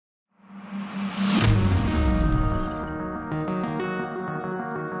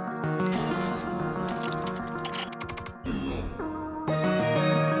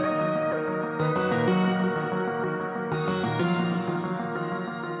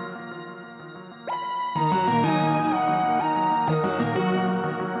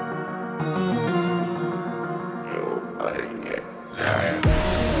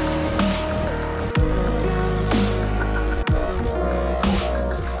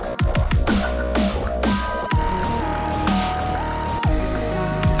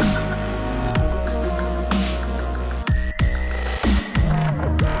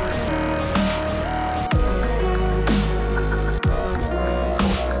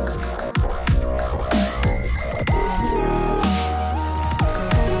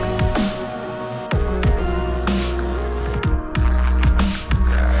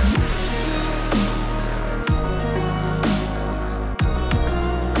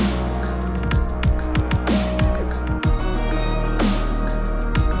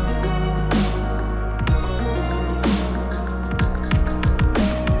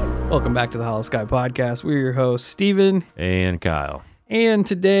Welcome back to the Holosky Podcast. We're your hosts, Steven and Kyle. And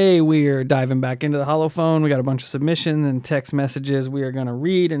today we are diving back into the Holophone. We got a bunch of submissions and text messages we are going to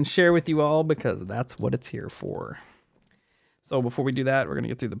read and share with you all because that's what it's here for. So before we do that, we're going to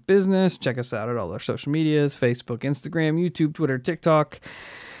get through the business. Check us out at all our social medias, Facebook, Instagram, YouTube, Twitter, TikTok.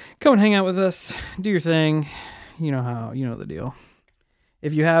 Come and hang out with us. Do your thing. You know the deal.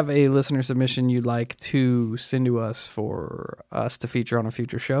 If you have a listener submission you'd like to send to us for us to feature on a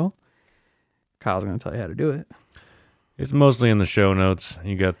future show, Kyle's going to tell you how to do it. It's mostly in the show notes.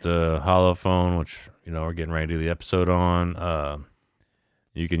 You got the Holophone, which, we're getting ready to do the episode on.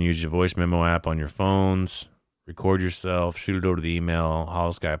 You can use your voice memo app on your phones, record yourself, shoot it over to the email,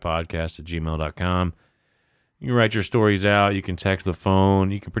 holoskypodcast@gmail.com. You can write your stories out. You can text the phone.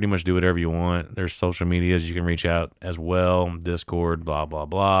 You can pretty much do whatever you want. There's social medias. You can reach out as well. Discord, blah, blah,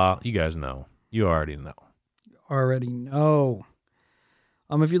 blah. You guys know. You already know.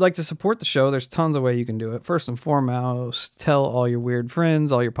 If you'd like to support the show, there's tons of ways you can do it. First and foremost, tell all your weird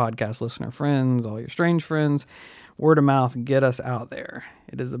friends, all your podcast listener friends, all your strange friends. Word of mouth, get us out there.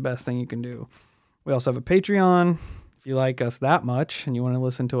 It is the best thing you can do. We also have a Patreon. If you like us that much and you want to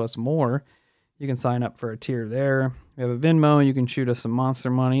listen to us more, you can sign up for a tier there. We have a Venmo. You can shoot us some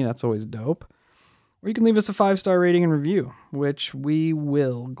monster money. That's always dope. Or you can leave us a 5-star rating and review, which we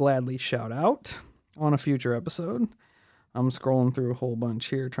will gladly shout out on a future episode. I'm scrolling through a whole bunch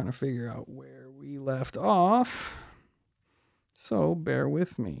here trying to figure out where we left off. So bear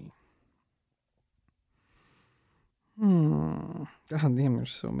with me. God damn,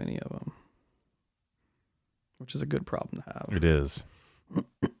 there's so many of them. Which is a good problem to have. It is.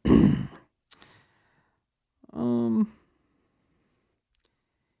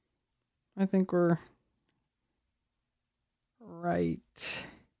 I think we're right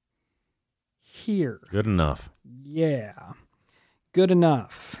here. Good enough. Yeah. Good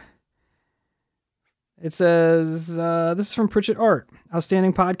enough. It says, this is from Pritchett Art.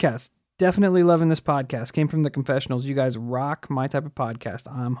 Outstanding podcast. Definitely loving this podcast. Came from the confessionals. You guys rock. My type of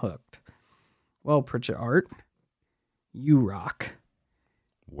podcast. I'm hooked. Well, Pritchett Art, you rock.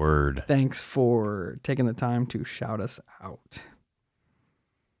 Word. Thanks for taking the time to shout us out.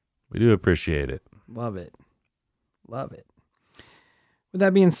 We do appreciate it. Love it. Love it. With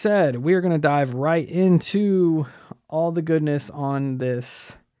that being said, we are going to dive right into all the goodness on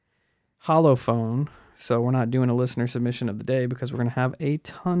this Holophone. So we're not doing a listener submission of the day because we're going to have a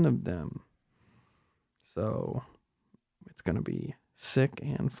ton of them. So it's going to be sick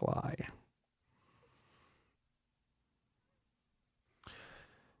and fly.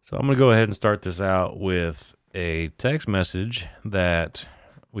 So I'm going to go ahead and start this out with a text message that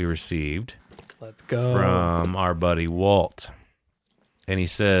we received. Let's go. From our buddy Walt. And he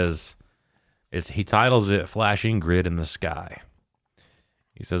says, he titles it Flashing Grid in the Sky.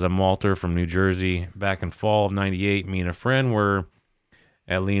 He says, I'm Walter from New Jersey. Back in fall of 98, me and a friend were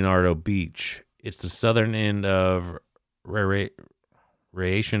at Leonardo Beach. It's the southern end of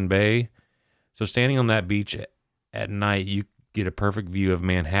Raation Bay. So standing on that beach at night, you get a perfect view of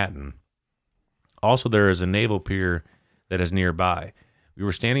Manhattan. Also, there is a naval pier that is nearby. We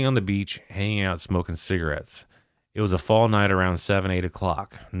were standing on the beach, hanging out, smoking cigarettes. It was a fall night around 7, 8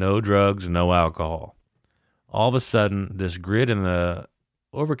 o'clock. No drugs, no alcohol. All of a sudden, this grid in the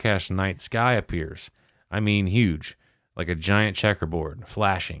overcast night sky appears. I mean, huge, like a giant checkerboard,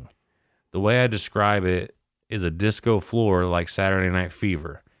 flashing. The way I describe it is a disco floor like Saturday Night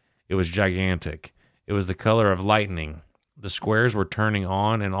Fever. It was gigantic. It was the color of lightning. The squares were turning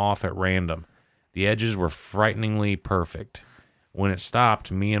on and off at random. The edges were frighteningly perfect. When it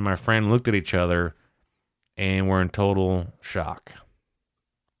stopped, me and my friend looked at each other and were in total shock.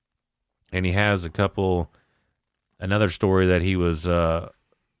 And he has another story that he was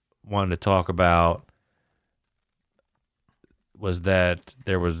wanting to talk about was that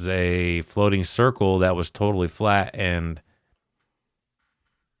there was a floating circle that was totally flat, and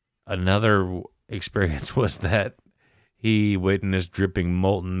another experience was that he witnessed dripping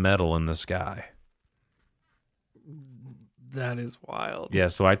molten metal in the sky. That is wild. Yeah,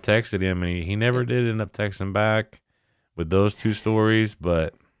 so I texted him, and he never did end up texting back with those two stories,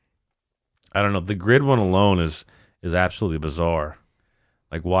 but I don't know. The grid one alone is absolutely bizarre.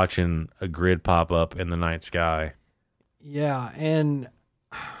 Like watching a grid pop up in the night sky. Yeah, and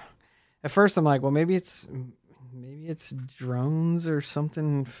at first I'm like, well, maybe it's drones or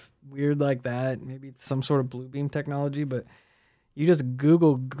something weird like that. Maybe it's some sort of blue beam technology, but you just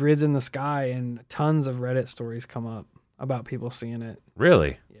Google grids in the sky and tons of Reddit stories come up about people seeing it.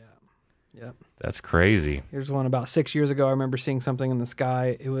 Really? Yeah. Yep. That's crazy. Here's one about 6 years ago. I remember seeing something in the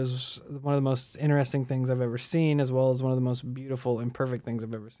sky. It was one of the most interesting things I've ever seen, as well as one of the most beautiful and perfect things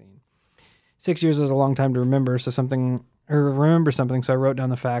I've ever seen. 6 years is a long time to remember, so remember something, so I wrote down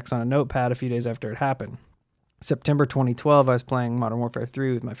the facts on a notepad a few days after it happened. September 2012, I was playing Modern Warfare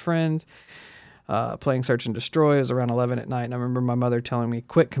 3 with my friends, playing Search and Destroy. It was around 11 at night, and I remember my mother telling me,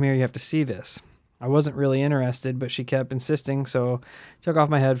 "Quick, come here, you have to see this." I wasn't really interested, but she kept insisting, so I took off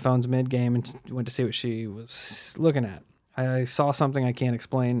my headphones mid-game and went to see what she was looking at. I saw something I can't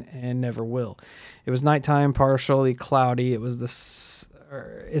explain and never will. It was nighttime, partially cloudy. Its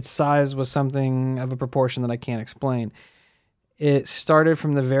size was something of a proportion that I can't explain. It started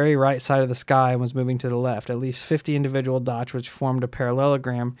from the very right side of the sky and was moving to the left, at least 50 individual dots which formed a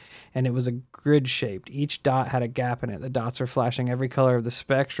parallelogram, and it was a grid-shaped. Each dot had a gap in it. The dots were flashing every color of the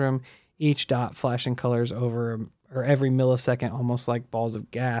spectrum, each dot flashing colors every millisecond, almost like balls of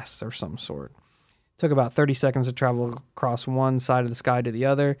gas or some sort. It took about 30 seconds to travel across one side of the sky to the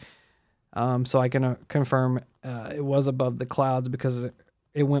other, so I can confirm it was above the clouds because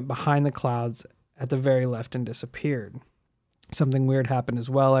it went behind the clouds at the very left and disappeared. Something weird happened as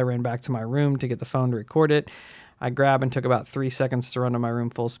well. I ran back to my room to get the phone to record it. I grabbed and took about 3 seconds to run to my room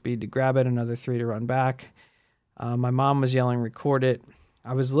full speed to grab it, another 3 to run back. My mom was yelling, "Record it."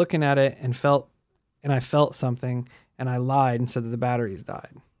 I was looking at it and I felt something, and I lied and said that the batteries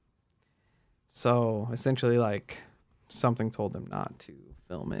died. So essentially, like, something told them not to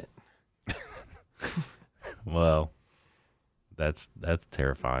film it. Well, that's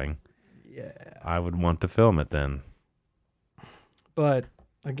terrifying. Yeah. I would want to film it then. But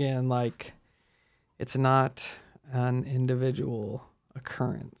again, like, it's not an individual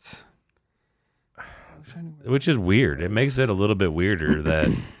occurrence. Which is weird. It makes it a little bit weirder that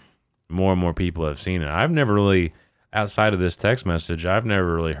more and more people have seen it. I've never really, outside of this text message, I've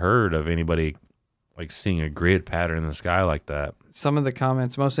never really heard of anybody like seeing a grid pattern in the sky like that. Some of the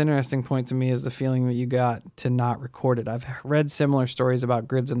comments, most interesting point to me is the feeling that you got to not record it. I've read similar stories about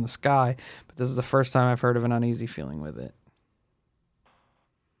grids in the sky, but this is the first time I've heard of an uneasy feeling with it.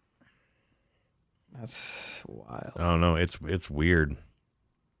 That's wild. I don't know. It's weird.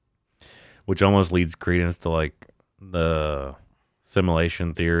 Which almost leads credence to like the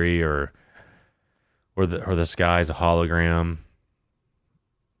simulation theory or the sky's a hologram.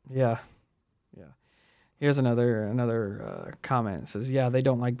 Yeah. Here's another comment. It says, "Yeah, they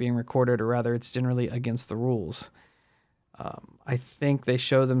don't like being recorded, or rather, it's generally against the rules. I think they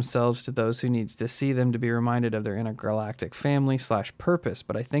show themselves to those who needs to see them to be reminded of their intergalactic family/purpose,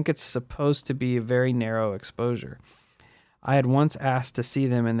 but I think it's supposed to be a very narrow exposure. I had once asked to see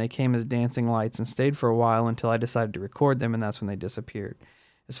them, and they came as dancing lights and stayed for a while until I decided to record them, and that's when they disappeared.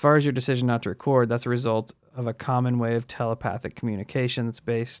 As far as your decision not to record, that's a result of a common way of telepathic communication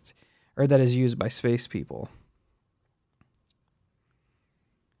that is used by space people."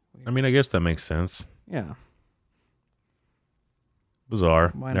 I mean, I guess that makes sense. Yeah. Bizarre,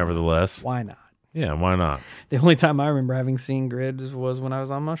 Why not? nevertheless. Why not? Yeah, why not? The only time I remember having seen grids was when I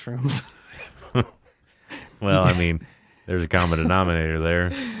was on mushrooms. Well, I mean, there's a common denominator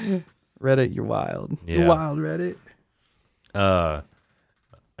there. Reddit, you're wild. Yeah. You're wild, Reddit. I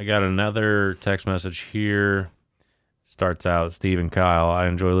got another text message here. Starts out, "Steve and Kyle, I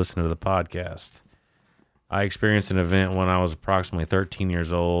enjoy listening to the podcast. I experienced an event when I was approximately 13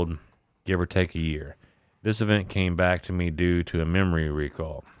 years old, give or take a year. This event came back to me due to a memory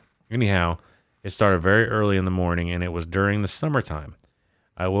recall. Anyhow, it started very early in the morning, and it was during the summertime.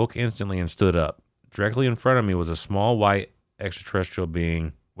 I woke instantly and stood up. Directly in front of me was a small white extraterrestrial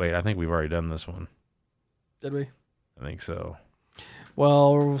being." Wait, I think we've already done this one. Did we? I think so.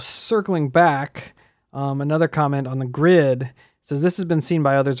 Well, circling back, another comment on the grid says, "This has been seen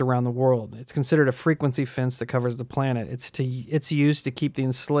by others around the world. It's considered a frequency fence that covers the planet. It's used to keep the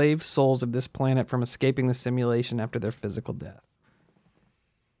enslaved souls of this planet from escaping the simulation after their physical death."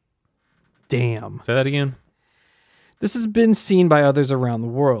 Damn. Say that again? "This has been seen by others around the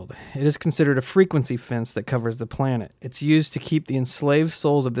world. It is considered a frequency fence that covers the planet. It's used to keep the enslaved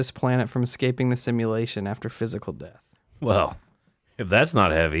souls of this planet from escaping the simulation after physical death." Well, if that's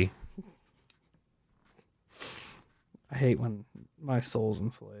not heavy. I hate when my soul's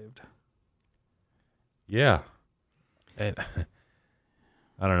enslaved. Yeah. I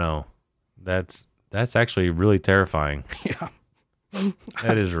don't know. That's actually really terrifying. Yeah.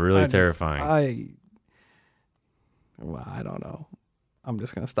 That is really terrifying. I don't know. I'm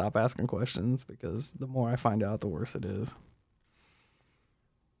just going to stop asking questions because the more I find out, the worse it is.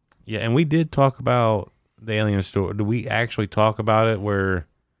 Yeah, and we did talk about the alien story. Did we actually talk about it where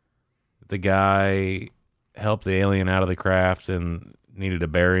the guy helped the alien out of the craft and needed to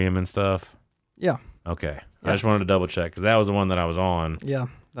bury him and stuff? Yeah. Okay. Yeah. I just wanted to double check because that was the one that I was on, Yeah,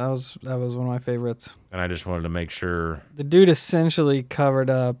 that was one of my favorites. and I just wanted to make sure. The dude essentially covered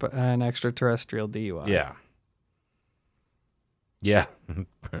up an extraterrestrial DUI. Yeah. Yeah.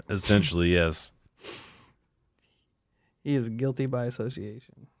 Essentially, yes. He is guilty by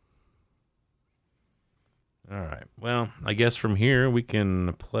association. All right. Well, I guess from here we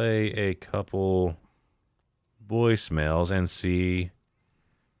can play a couple voicemails and see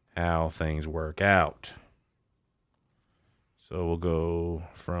how things work out. So we'll go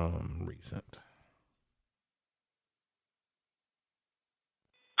from recent.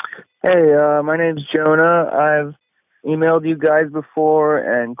 Hey, my name's Jonah. I've emailed you guys before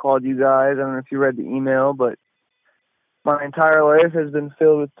and called you guys. I don't know if you read the email, but my entire life has been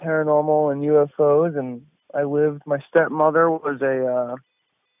filled with paranormal and UFOs, and my stepmother was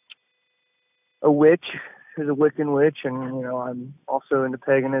a witch. She was a Wiccan witch, and, I'm also into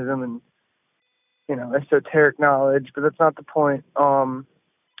paganism and, esoteric knowledge, but that's not the point. I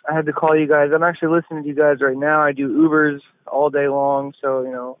had to call you guys. I'm actually listening to you guys right now. I do Ubers all day long,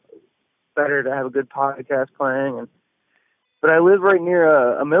 so, better to have a good podcast playing. But I live right near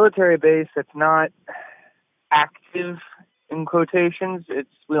a military base that's not active, in quotations.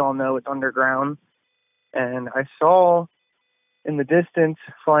 We all know it's underground. And I saw in the distance,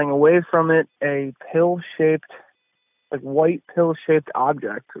 flying away from it, a pill-shaped, white pill-shaped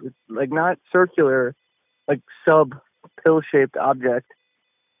object. Not circular, sub-pill-shaped object.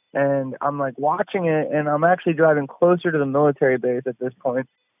 And I'm watching it, and I'm actually driving closer to the military base at this point.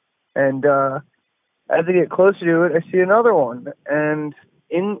 And as I get closer to it, I see another one. And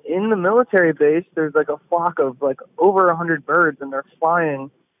in the military base, there's a flock of over 100 birds, and they're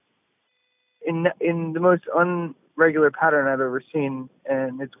flying in the most unregular pattern I've ever seen.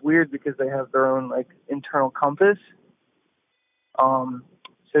 And it's weird because they have their own internal compass.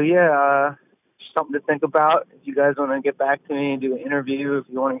 So yeah, something to think about. If you guys want to get back to me and do an interview, if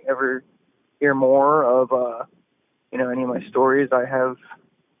you want to ever hear more of any of my stories, I have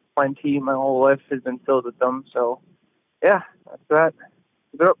plenty. My whole life has been filled with them. So yeah, that's that.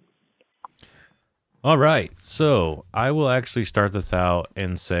 Keep it up. All right. So I will actually start this out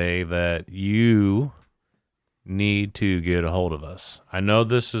and say that you need to get a hold of us. I know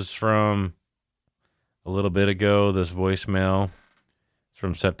this is from a little bit ago, this voicemail. It's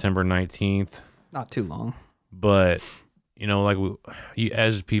from September 19th. Not too long. But,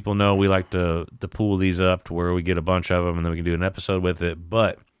 as people know, we like to pool these up to where we get a bunch of them and then we can do an episode with it.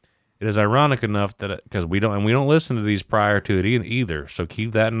 But it is ironic enough that, because we don't listen to these prior to it either. So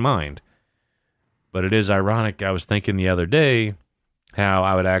keep that in mind. But it is ironic. I was thinking the other day how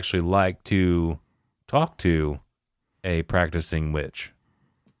I would actually like to talk to a practicing witch.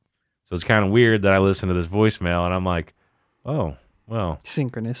 So it's kind of weird that I listen to this voicemail and I'm like, oh, well.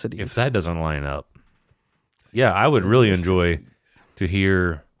 Synchronicities. If that doesn't line up. Yeah, I would really enjoy to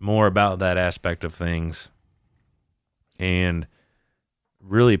hear more about that aspect of things and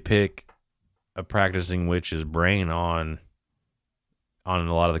really pick a practicing witch's brain on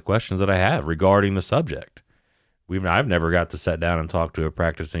a lot of the questions that I have regarding the subject. I've never got to sit down and talk to a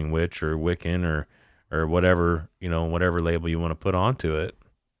practicing witch or Wiccan or whatever, whatever label you want to put onto it.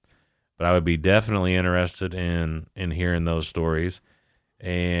 But I would be definitely interested in hearing those stories.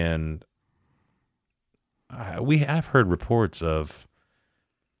 And I've heard reports of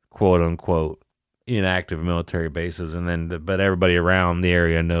quote unquote inactive military bases, but everybody around the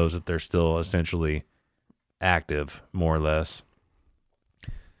area knows that they're still essentially active, more or less.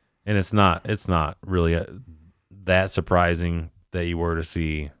 And it's not really that surprising that you were to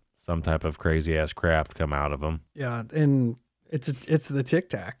see some type of crazy ass craft come out of them. Yeah, and it's the Tic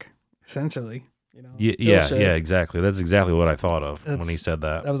Tac, essentially. Yeah, exactly. That's exactly what I thought of when he said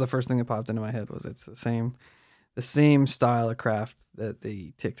that. That was the first thing that popped into my head. Was it's the same style of craft that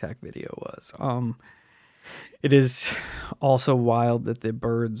the Tic Tac video was. It is also wild that the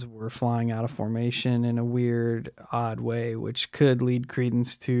birds were flying out of formation in a weird, odd way, which could lead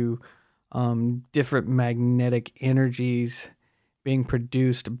credence to different magnetic energies being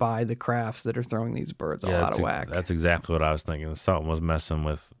produced by the crafts that are throwing these birds all out of whack. That's exactly what I was thinking. Something was messing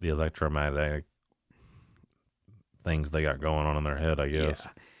with the electromagnetic things they got going on in their head, I guess.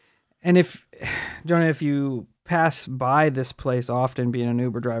 Yeah. And Jonah, if you pass by this place often, being an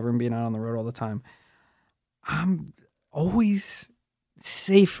Uber driver and being out on the road all the time, always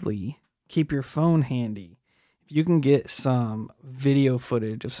safely keep your phone handy. If you can get some video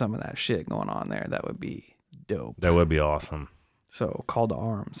footage of some of that shit going on there, that would be dope. That would be awesome. So call to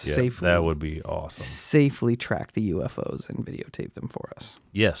arms. Yeah, safely. That would be awesome. Safely track the UFOs and videotape them for us.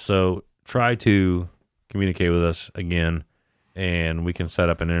 Yes. So try to communicate with us again. and we can set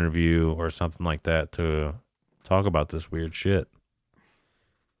up an interview or something like that to talk about this weird shit.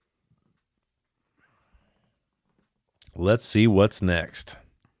 Let's see what's next.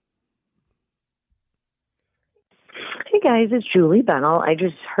 Hey guys, it's Julie Bennell. I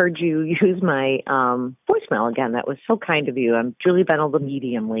just heard you use my voicemail again. That was so kind of you. I'm Julie Bennell, the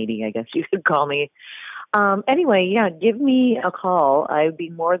medium lady, I guess you could call me. Anyway, yeah, give me a call. I'd be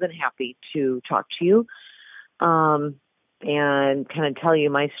more than happy to talk to you and kind of tell you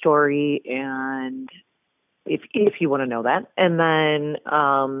my story, and if you want to know that, and then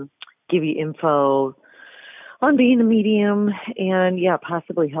give you info on being a medium and, yeah,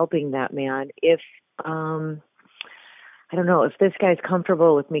 possibly helping that man. If I don't know if this guy's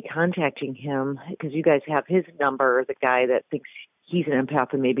comfortable with me contacting him, because you guys have his number, the guy that thinks he's an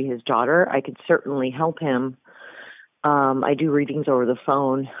empath and maybe his daughter. I could certainly help him. I do readings over the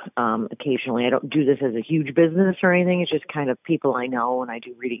phone occasionally. I don't do this as a huge business or anything. It's just kind of people I know, and I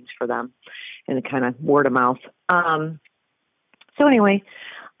do readings for them and kind of word of mouth. So anyway,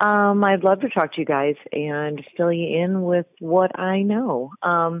 I'd love to talk to you guys and fill you in with what I know.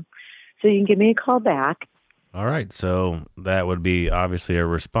 So you can give me a call back. All right, so that would be obviously a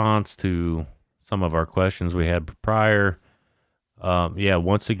response to some of our questions we had prior. Yeah,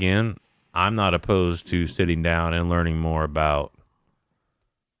 once again, I'm not opposed to sitting down and learning more about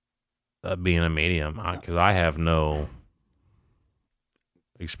being a medium, because I have no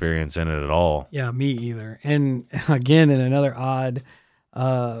experience in it at all. Yeah, me either. And again, in another odd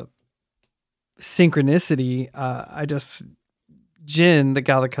synchronicity, Jen, the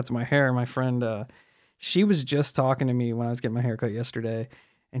gal that cuts my hair, my friend, she was just talking to me when I was getting my hair cut yesterday,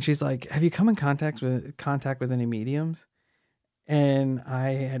 and she's like, "Have you come in contact with any mediums?" And I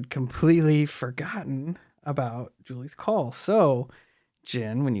had completely forgotten about Julie's call. So,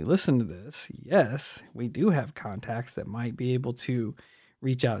 Jen, when you listen to this, yes, we do have contacts that might be able to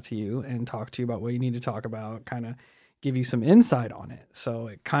reach out to you and talk to you about what you need to talk about, kind of give you some insight on it. So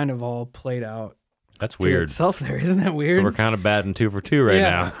it kind of all played out. That's weird. Itself there, isn't that weird? So we're kind of batting 2 for 2 right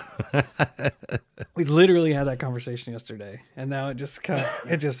now. We literally had that conversation yesterday, and now it just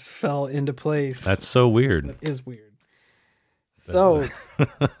fell into place. That's so weird. It is weird. So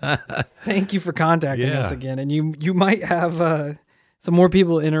thank you for contacting us again, and you might have some more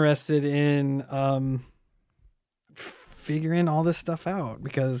people interested in figuring all this stuff out,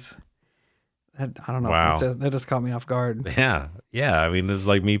 because I don't know. Wow. That just caught me off guard. Yeah. I mean, it was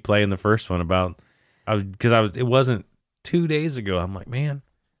like me playing the first one it wasn't 2 days ago. I'm like, man,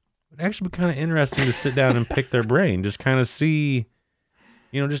 it'd actually be kind of interesting to sit down and pick their brain, just kind of see,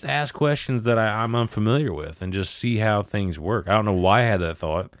 just ask questions that I'm unfamiliar with and just see how things work. I don't know why I had that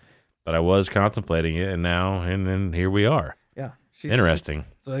thought, but I was contemplating it, and then here we are. Yeah. Interesting.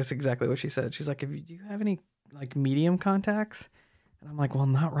 So that's exactly what she said. She's like, do you have any like medium contacts? And I'm like, well,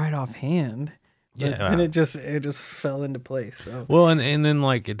 not right offhand. But Yeah. and it just fell into place. So Well, and then,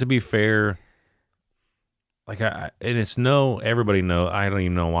 like, to be fair, like, everybody know, I don't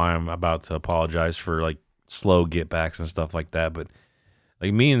even know why I'm about to apologize for like slow get backs and stuff like that, but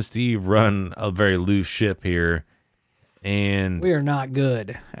like me and Steve run a very loose ship here, and we are not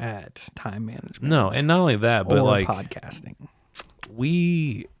good at time management. No, and not only that, but or like podcasting.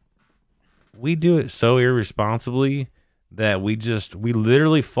 We do it so irresponsibly that we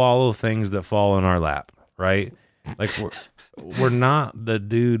literally follow things that fall in our lap, right? Like we're not the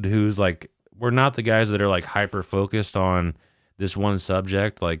dude who's like, we're not the guys that are like hyper focused on this one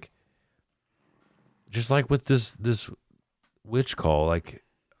subject. Like, just like with this witch call, like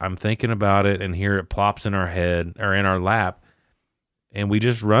I'm thinking about it and here it plops in our head or in our lap, and we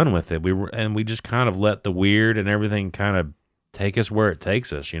just run with it. We just kind of let the weird and everything kind of take us where it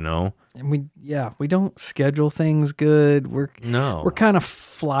takes us, And we don't schedule things good. We're kind of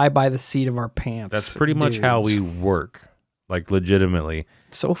fly by the seat of our pants. That's pretty much how we work, like legitimately.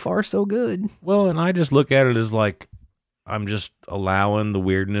 So far, so good. Well, and I just look at it as like I'm just allowing the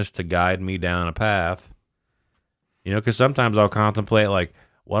weirdness to guide me down a path, because sometimes I'll contemplate like,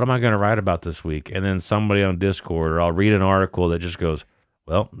 what am I going to write about this week? And then somebody on Discord, or I'll read an article that just goes,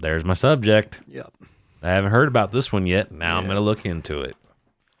 well, there's my subject. Yep. I haven't heard about this one yet. Now I'm going to look into it.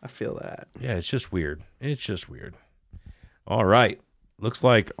 I feel that. Yeah, it's just weird. All right. Looks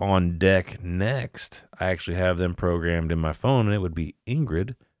like on deck next, I actually have them programmed in my phone, and it would be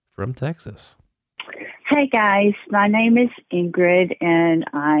Ingrid from Texas. Hey, guys. My name is Ingrid, and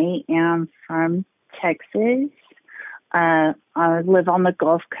I am from Texas. I live on the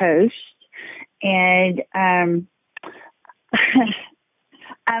Gulf Coast, and I'm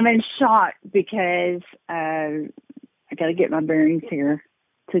in shock because I got to get my bearings here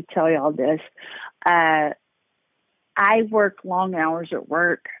to tell y'all this. I I work long hours at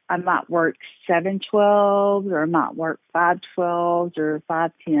work. I might work 7/12s, or I might work 5/12s or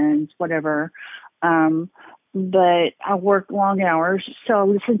 5/10s, whatever. But I work long hours, so I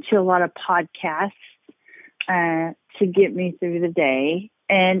listen to a lot of podcasts to get me through the day.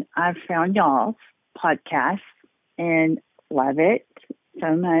 And I've found y'all's podcast and love it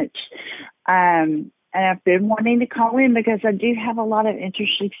so much. And I've been wanting to call in because I do have a lot of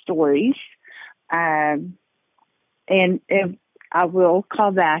interesting stories. And I will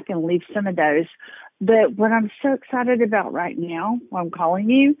call back and leave some of those. But what I'm so excited about right now, why I'm calling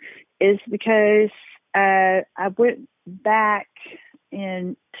you, is because I went back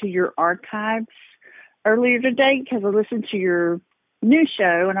into your archives earlier today because I listened to your new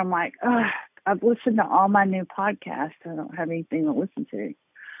show, and I'm like, I've listened to all my new podcasts. I don't have anything to listen to.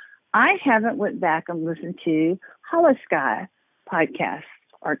 I haven't went back and listened to Holosky Podcast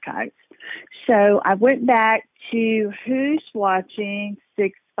archives. So I went back to Who's Watching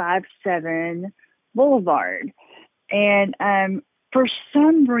 657 Boulevard. And for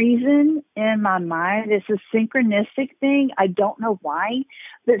some reason in my mind, it's a synchronistic thing. I don't know why,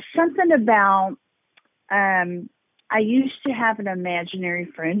 but something about, I used to have an imaginary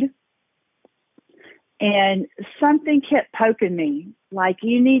friend, and something kept poking me. Like,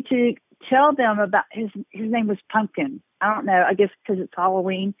 you need to tell them about his name was Pumpkin. I don't know. I guess because it's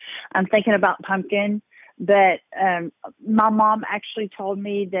Halloween, I'm thinking about Pumpkin. But my mom actually told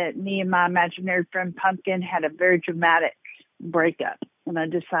me that me and my imaginary friend Pumpkin had a very dramatic breakup, and I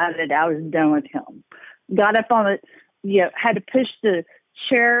decided I was done with him. Got up on it, had to push the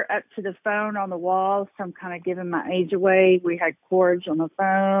chair up to the phone on the wall, so I'm kind of giving my age away. We had cords on the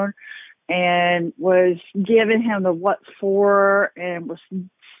phone, and was giving him the what for, and was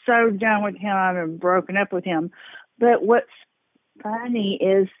so done with him and broken up with him. But what's funny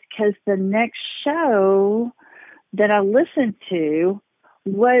is because the next show that I listened to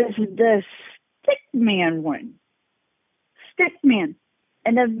was the Stickman one. Stickman.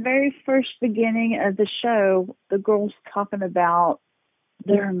 And the very first beginning of the show, the girl's talking about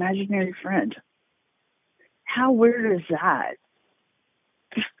their imaginary friend. How weird is that?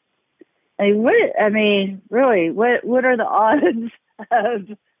 Really, what are the odds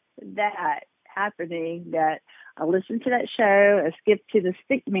of that happening? That I listened to that show, I skipped to the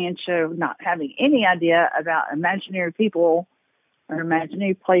Stickman show, not having any idea about imaginary people or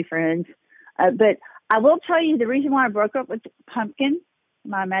imaginary play friends. But I will tell you the reason why I broke up with Pumpkin,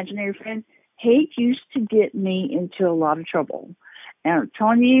 my imaginary friend. He used to get me into a lot of trouble. And I'm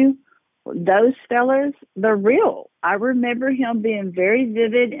telling you, those fellas, they're real. I remember him being very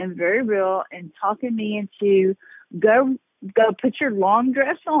vivid and very real and talking me into go put your long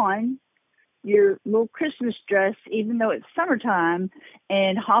dress on, your little Christmas dress, even though it's summertime,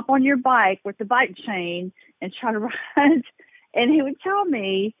 and hop on your bike with the bike chain and try to ride. And he would tell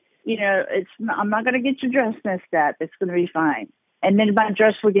me, I'm not going to get your dress messed up. It's going to be fine. And then my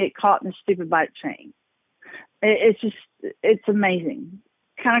dress would get caught in the stupid bike chain. It's amazing.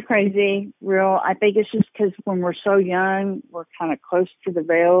 Kind of crazy, real. I think it's just because when we're so young, we're kind of close to the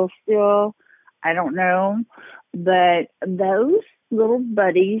rails still. I don't know. But those little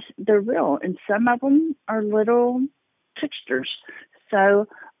buddies, they're real. And some of them are little tricksters. So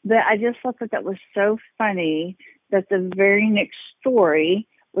I just thought that was so funny that the very next story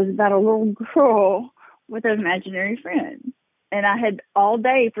was about a little girl with an imaginary friend. And I had all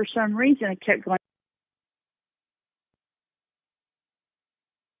day, for some reason, I kept going.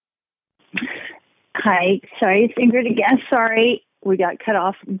 Hi, sorry, it's Ingrid again. Sorry, we got cut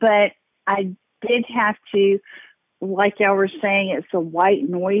off. But I did have to, like y'all were saying, it's a white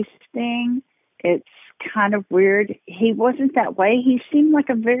noise thing. It's kind of weird. He wasn't that way. He seemed like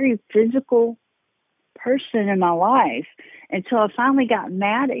a very physical person in my life until I finally got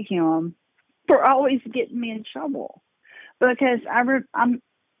mad at him for always getting me in trouble. Because I'm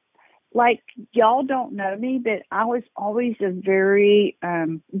like, y'all don't know me, but I was always a very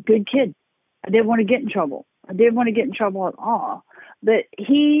good kid. I didn't want to get in trouble. I didn't want to get in trouble at all. But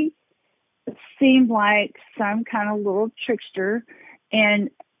he seemed like some kind of little trickster.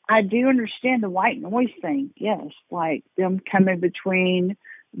 And I do understand the white noise thing. Yes, like them coming between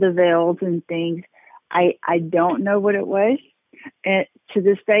the veils and things. I don't know what it was. And to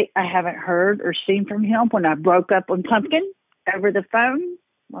this day, I haven't heard or seen from him. When I broke up with Pumpkin over the phone,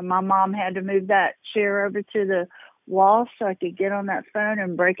 when my mom had to move that chair over to the wall so I could get on that phone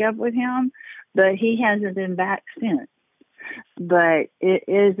and break up with him, but he hasn't been back since. But it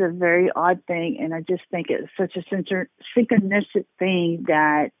is a very odd thing, and I just think it's such a synchronistic thing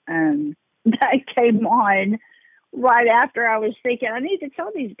that that came on right after I was thinking, I need to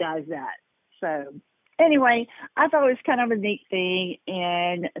tell these guys that. So anyway, I thought it was kind of a neat thing,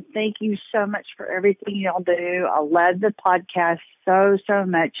 and thank you so much for everything y'all do. I love the podcast so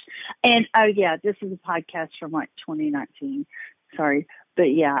much. And oh yeah, this is a podcast from like 2019. Sorry.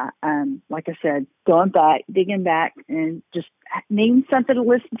 But yeah, like I said, going back, digging back, and just needing something to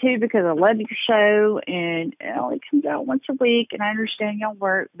listen to because I love your show, and it only comes out once a week, and I understand y'all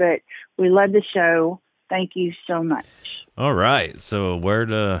work, but we love the show. Thank you so much. All right, so where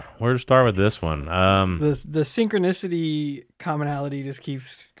to start with this one? The synchronicity commonality just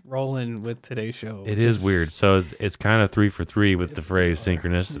keeps rolling with today's show. It is weird. So it's kind of 3 for 3 with the phrase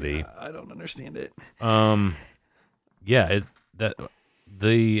synchronicity. Yeah, I don't understand it. Yeah,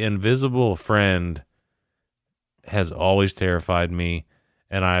 the invisible friend has always terrified me,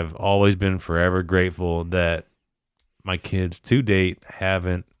 and I've always been forever grateful that my kids to date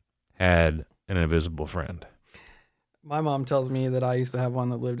haven't had an invisible friend. My mom tells me that I used to have one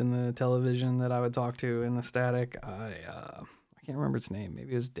that lived in the television that I would talk to in the static. I can't remember its name.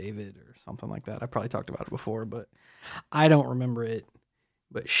 Maybe it was David or something like that. I probably talked about it before, but I don't remember it.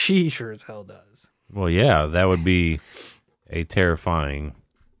 But she sure as hell does. Well, yeah, that would be a terrifying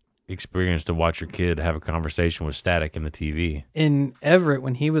experience to watch your kid have a conversation with static in the TV. In Everett,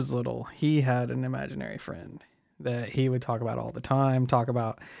 when he was little, he had an imaginary friend that he would talk about all the time, talk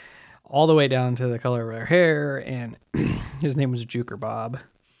about all the way down to the color of her hair, and his name was Juker Bob.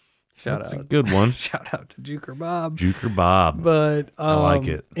 That's a good one. Shout out to Juker Bob. Juker Bob. But I like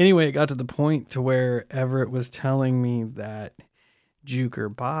it. Anyway, it got to the point to where Everett was telling me that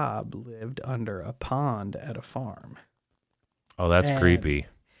Juker Bob lived under a pond at a farm. Oh, that's creepy.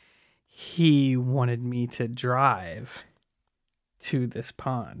 He wanted me to drive to this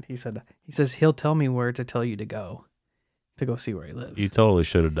pond. He says he'll tell me where to tell you to go see where he lives. You totally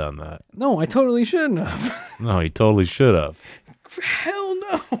should have done that. No, I totally shouldn't have. No, you totally should have. Hell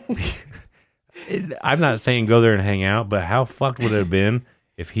no. I'm not saying go there and hang out, but how fucked would it have been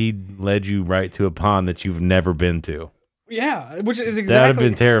if he led you right to a pond that you've never been to? Yeah, which is exactly... That would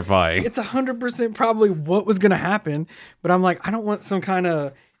have been terrifying. It's 100% probably what was going to happen, but I'm like, I don't want some kind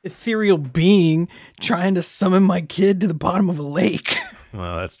of ethereal being trying to summon my kid to the bottom of a lake.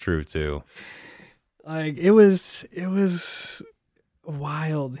 Well, that's true too. Like it was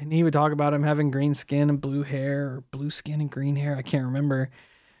wild. And he would talk about him having green skin and blue hair, or blue skin and green hair. I can't remember.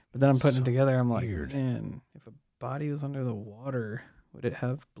 But then I'm putting it together. I'm like, man, if a body was under the water, would it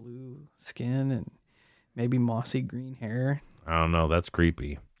have blue skin and maybe mossy green hair? I don't know. That's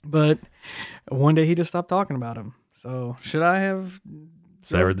creepy. But one day he just stopped talking about him. So should I have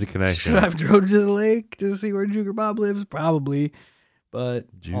severed the connection? Should I have drove to the lake to see where Juker Bob lives? Probably.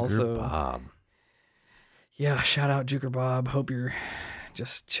 But Juker Bob. Yeah, shout out Juker Bob. Hope you're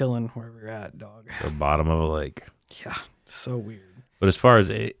just chilling wherever you're at, dog. The bottom of a lake. Yeah, so weird. But as far as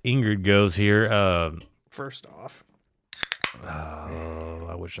Ingrid goes here, first off,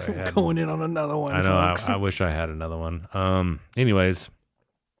 I wish I had going in on another one. I know. I wish I had another one. Anyways,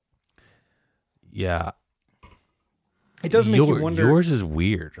 yeah, it does make you wonder. Yours is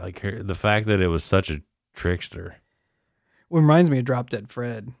weird. Like the fact that it was such a trickster. It reminds me of Drop Dead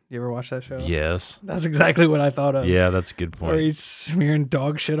Fred. You ever watch that show? Yes. That's exactly what I thought of. Yeah, that's a good point. Where he's smearing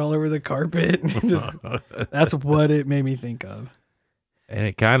dog shit all over the carpet. That's what it made me think of. And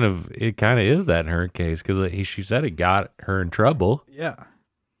it kind of is that in her case, because she said it got her in trouble. Yeah.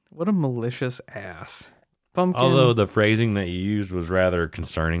 What a malicious ass. Pumpkin. Although the phrasing that you used was rather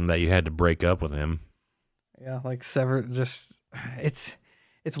concerning, that you had to break up with him. Yeah, like sever. Just it's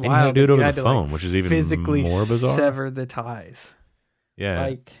and wild. You had to do it over the phone, like which is even physically more bizarre. Sever the ties. Yeah,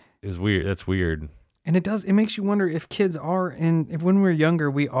 like it's weird. That's weird. And it makes you wonder if kids are if when we're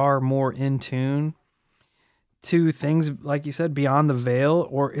younger we are more in tune to things, like you said, beyond the veil,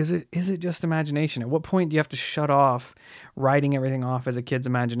 or is it just imagination? At what point do you have to shut off writing everything off as a kid's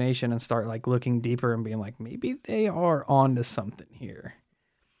imagination and start like looking deeper and being like, maybe they are onto something here?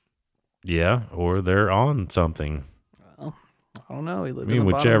 Yeah, or they're on something. Well, I don't know.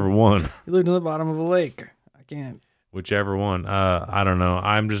 Whichever one. He lived in the bottom of a lake. I can't. Whichever one. I don't know.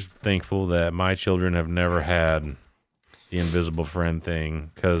 I'm just thankful that my children have never had the invisible friend thing,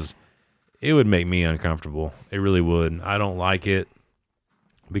 because it would make me uncomfortable. It really would. I don't like it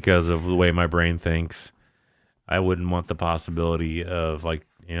because of the way my brain thinks. I wouldn't want the possibility of, like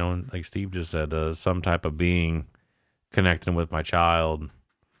Steve just said, some type of being connecting with my child.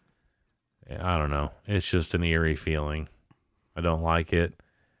 I don't know. It's just an eerie feeling. I don't like it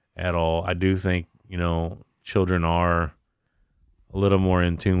at all. I do think, children are a little more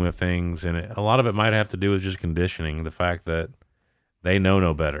in tune with things, and a lot of it might have to do with just conditioning, the fact that they know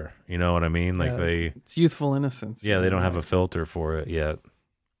no better. You know what I mean? Like it's youthful innocence. Yeah, they don't have a filter for it yet.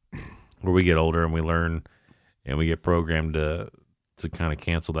 where we get older and we learn and we get programmed to kind of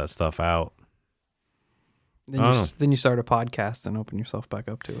cancel that stuff out. Then you start a podcast and open yourself back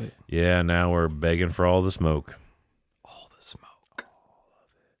up to it. Yeah, now we're begging for all the smoke. All the smoke.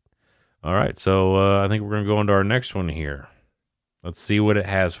 All right, so I think we're going to go into our next one here. Let's see what it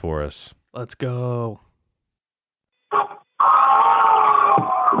has for us. Let's go.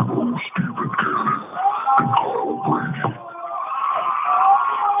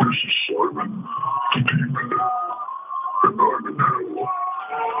 This is Simon, the demon, and I'm in hell.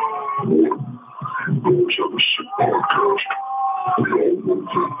 One, you guys have a sick podcast. We all love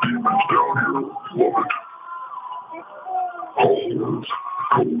the demons down here. Love it. All Earth,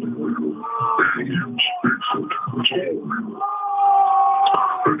 totally real. Aliens, Bigfoot, it's all real.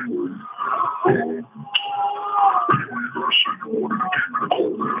 Anyway, you guys said you wanted a demon to call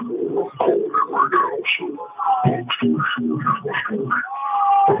in. Well, I'm calling in right now, so long story short, here's my story.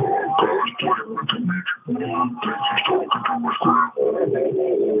 Guys playing with the week. Think he's talking to his grandma.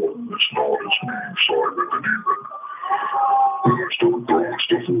 It's not, it's me, Simon the Demon. Then I started throwing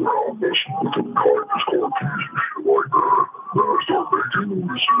stuff around, messing with him, cutting his car keys and shit like that. Then I started making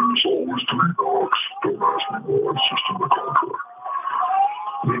noises, always 3 knocks. Don't ask me why, it's just in the contract.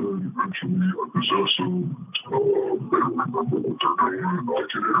 Then eventually I possess them. They don't remember what they're doing, and I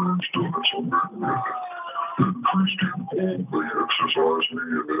can hear them still at some big then priest involved, they exercise me,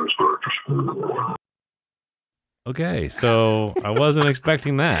 and then it's back to square one. Okay, so I wasn't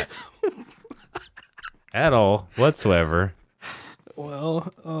expecting that at all whatsoever.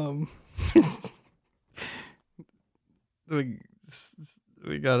 Well, we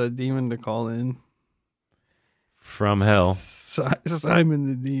got a demon to call in. From hell. Simon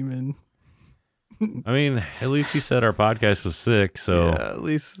the Demon. I mean, at least he said our podcast was sick, so yeah, at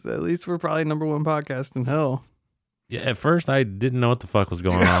least we're probably #1 podcast in hell. yeah. At first, I didn't know what the fuck was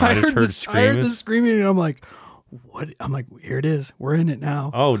going on. I just heard I screaming. heard the screaming, and I'm like, "What?" I'm like, "Here it is. We're in it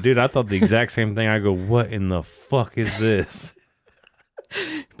now." Oh, dude, I thought the exact same thing. I go, "What in the fuck is this?"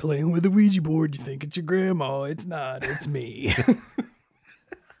 Playing with a Ouija board. You think it's your grandma? It's not. It's me.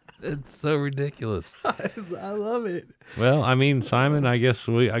 It's so ridiculous. I love it. Well, I mean, Simon, I guess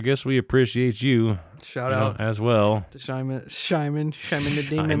we appreciate you. Shout out as well to Simon the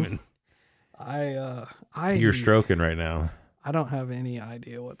Demon. You're stroking right now. I don't have any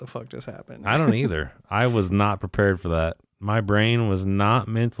idea what the fuck just happened. I don't either. I was not prepared for that. My brain was not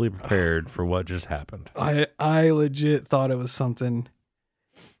mentally prepared for what just happened. I legit thought it was something.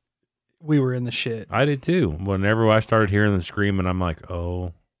 We were in the shit. I did too. Whenever I started hearing the screaming, I'm like,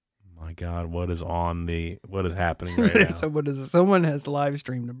 oh my God, what is happening right now? Someone has live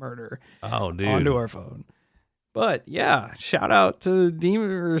streamed a murder. Oh, dude. Onto our phone. But yeah, shout out to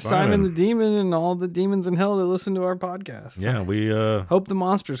Simon the Demon and all the demons in hell that listen to our podcast. Yeah, we hope the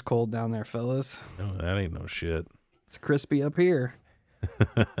monster's cold down there, fellas. No, that ain't no shit. It's crispy up here.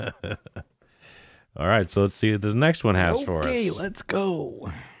 All right, so let's see what the next one has for us. Okay, let's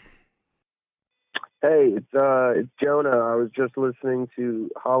go. Hey, it's Jonah. I was just listening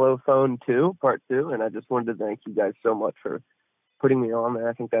to Holophone 2, Part 2, and I just wanted to thank you guys so much for putting me on there.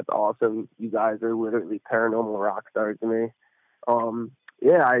 I think that's awesome. You guys are literally paranormal rock stars to me.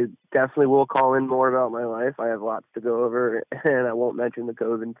 Yeah, I definitely will call in more about my life. I have lots to go over, and I won't mention the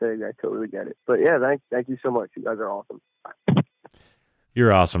COVID thing. I totally get it. But yeah, thank you so much. You guys are awesome. Bye.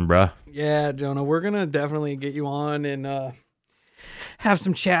 You're awesome, bruh. Yeah, Jonah, we're going to definitely get you on and have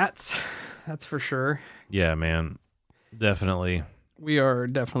some chats. That's for sure. Yeah, man. Definitely. We are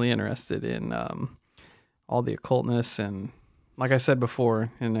definitely interested in all the occultness, and like I said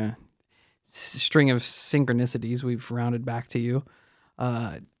before, in a string of synchronicities we've rounded back to you.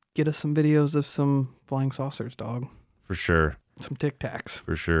 Get us some videos of some flying saucers, dog. For sure. Some Tic Tacs.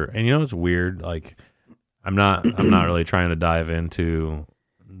 For sure. And you know what's weird? Like, I'm not really trying to dive into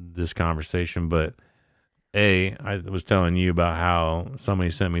this conversation, but I was telling you about how somebody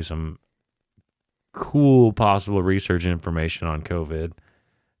sent me some cool possible research information on COVID,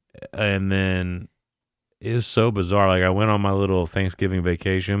 and then it was so bizarre. Like, I went on my little Thanksgiving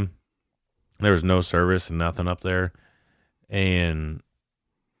vacation. There was no service and nothing up there, and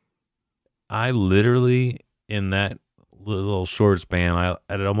I literally, in that little short span, I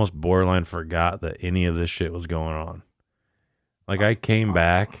had almost borderline forgot that any of this shit was going on. Like, I came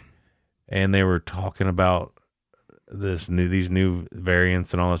back and they were talking about these new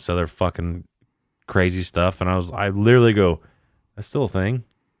variants and all this other fucking crazy stuff, and I literally go, that's still a thing.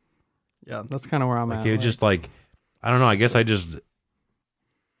 Yeah, that's kind of where I'm at. It was just like, I don't know. I guess I just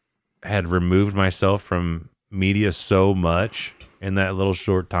had removed myself from media so much in that little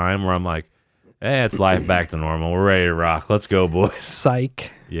short time where I'm like, it's life back to normal. We're ready to rock. Let's go, boys.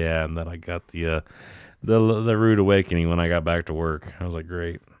 Psych. Yeah, and then I got the rude awakening when I got back to work. I was like,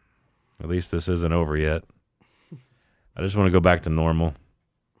 great. At least this isn't over yet. I just want to go back to normal.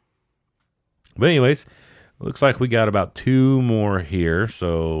 But anyways, looks like we got about 2 more here,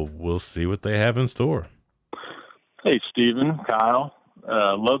 so we'll see what they have in store. Hey, Stephen, Kyle.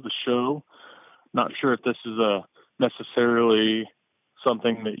 Love the show. Not sure if this is necessarily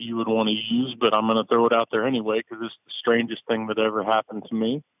something that you would want to use, but I'm going to throw it out there anyway because it's the strangest thing that ever happened to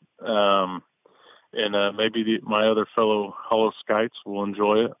me. And maybe my other fellow Holoskites will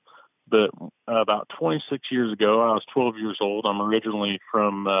enjoy it. But about 26 years ago, I was 12 years old. I'm originally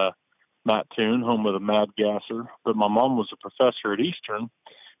from Mattoon, home of the Mad Gasser. But my mom was a professor at Eastern,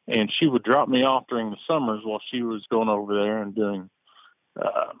 and she would drop me off during the summers while she was going over there and doing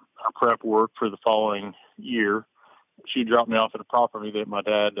her prep work for the following year. She dropped me off at a property that my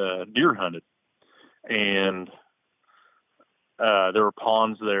dad deer hunted. And there were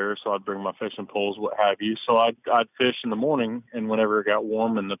ponds there, so I'd bring my fishing poles, what have you. So I'd fish in the morning, and whenever it got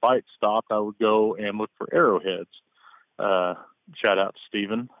warm and the bite stopped, I would go and look for arrowheads. Shout out to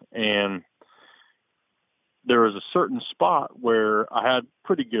Stephen. And there was a certain spot where I had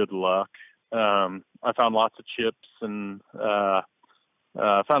pretty good luck. I found lots of chips, and I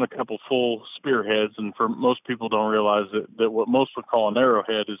found a couple full spearheads. And for most people don't realize that what most would call an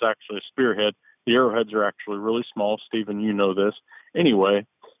arrowhead is actually a spearhead. The arrowheads are actually really small. Stephen, you know this. Anyway,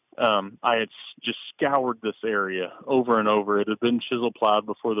 I had just scoured this area over and over. It had been chisel plowed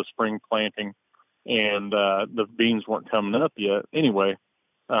before the spring planting, and the beans weren't coming up yet. Anyway,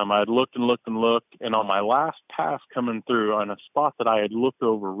 I had looked and looked and looked, and on my last pass coming through on a spot that I had looked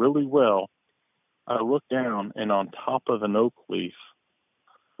over really well, I looked down, and on top of an oak leaf,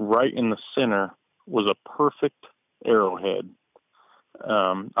 right in the center, was a perfect arrowhead.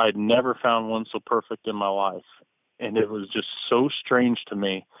 I'd never found one so perfect in my life, and it was just so strange to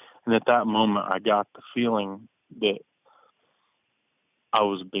me. And at that moment, I got the feeling that I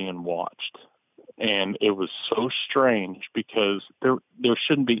was being watched, and it was so strange because there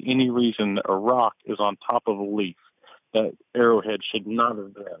shouldn't be any reason that a rock is on top of a leaf. That arrowhead should not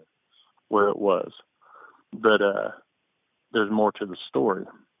have been where it was. But there's more to the story.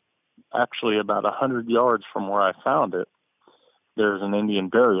 Actually, about 100 yards from where I found it, there's an Indian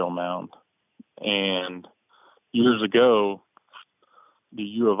burial mound. And years ago, the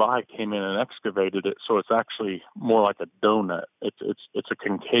U of I came in and excavated it, so it's actually more like a donut. It's a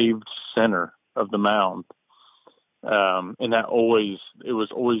concaved center of the mound. And it was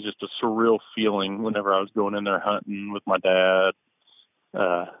always just a surreal feeling whenever I was going in there hunting with my dad,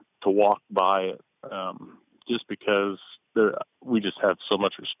 to walk by it, just because we just have so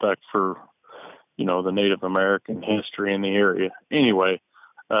much respect for, the Native American history in the area. Anyway,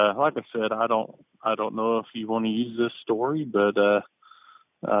 like I said, I don't know if you want to use this story, but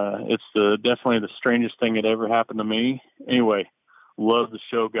it's definitely the strangest thing that ever happened to me. Anyway, love the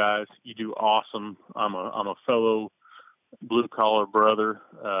show, guys. You do awesome. I'm a fellow blue collar brother.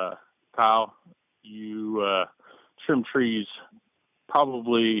 Kyle, you trim trees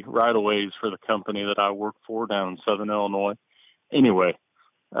probably right of ways for the company that I work for down in Southern Illinois. Anyway,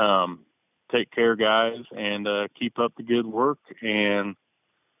 take care, guys, and keep up the good work and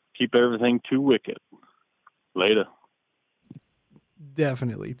keep everything too wicked. Later.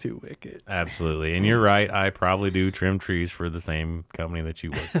 Definitely too wicked. Absolutely. And you're right. I probably do trim trees for the same company that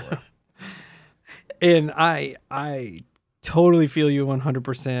you work for. And I totally feel you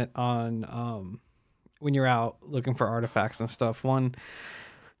 100% on when you're out looking for artifacts and stuff. One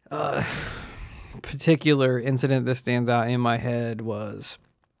particular incident that stands out in my head was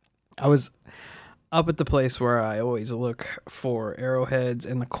I was up at the place where I always look for arrowheads,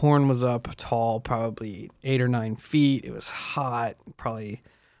 and the corn was up tall, probably 8 or 9 feet. It was hot, probably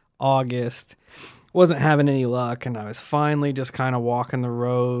August. Wasn't having any luck, and I was finally just kind of walking the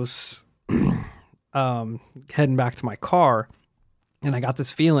rows, heading back to my car, and I got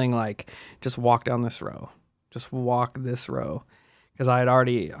this feeling like just walk down this row, just walk this row, because I'd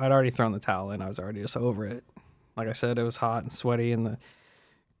already thrown the towel in. I was already just over it. Like I said, it was hot and sweaty, and the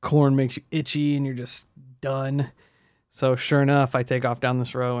corn makes you itchy and you're just done. So sure enough, I take off down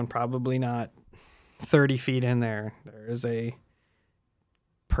this row, and probably not 30 feet in there is a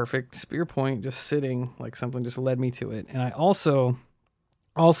perfect spear point just sitting, like something just led me to it. And I also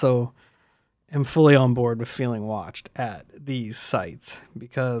am fully on board with feeling watched at these sites,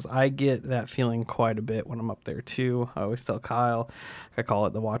 because I get that feeling quite a bit when I'm up there too. I always tell Kyle, I call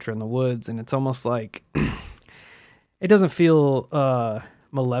it the watcher in the woods, and it's almost like it doesn't feel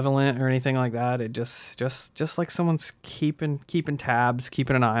malevolent or anything like that. It just like someone's keeping tabs,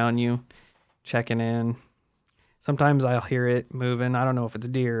 keeping an eye on you, checking in. Sometimes I'll hear it moving. I don't know if it's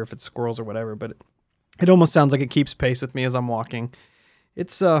deer, if it's squirrels or whatever, but it almost sounds like it keeps pace with me as I'm walking.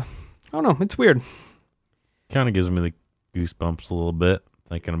 It's, I don't know. It's weird. Kind of gives me the goosebumps a little bit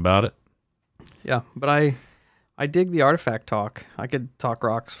thinking about it. Yeah, but I dig the artifact talk. I could talk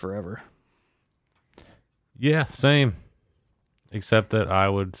rocks forever. Yeah, same. Except that I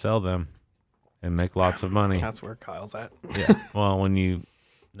would sell them and make lots of money. That's where Kyle's at. Yeah. Well,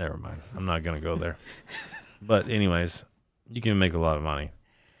 never mind. I'm not going to go there. But anyways, you can make a lot of money.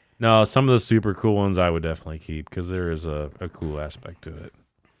 No, some of the super cool ones I would definitely keep because there is a cool aspect to it.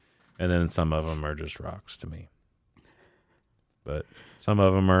 And then some of them are just rocks to me. But some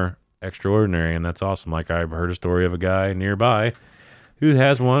of them are extraordinary, and that's awesome. Like I heard a story of a guy nearby who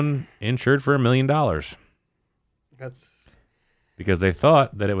has one insured for $1 million. That's because they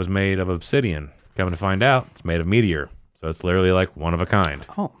thought that it was made of obsidian. Coming to find out, it's made of meteor. So it's literally like one of a kind.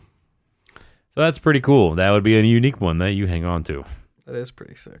 Oh. So that's pretty cool. That would be a unique one that you hang on to. That is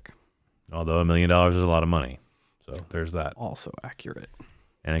pretty sick. Although $1 million is a lot of money. So there's that. Also accurate.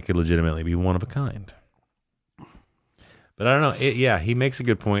 And it could legitimately be one of a kind. But I don't know. He makes a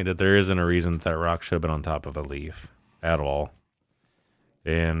good point that there isn't a reason that rock should have been on top of a leaf at all.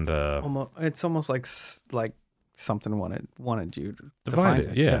 And it's almost like something wanted you to find find it.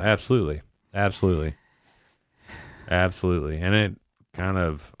 it. Yeah, absolutely. And it kind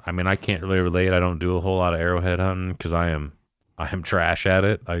of, I mean, I can't really relate. I don't do a whole lot of arrowhead hunting because I am trash at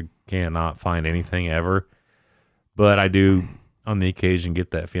it. I cannot find anything ever. But I do, on the occasion,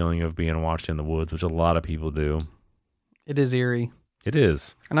 get that feeling of being watched in the woods, which a lot of people do. It is eerie. It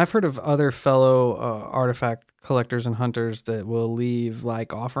is. And I've heard of other fellow artifact collectors and hunters that will leave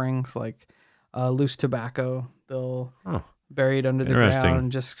like offerings, like loose tobacco. They'll bury it under the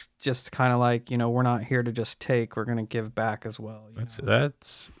ground, just kind of like, we're not here to just take. We're going to give back as well.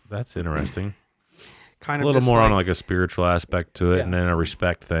 That's interesting. Kind of a little more on like a spiritual aspect to it, and then a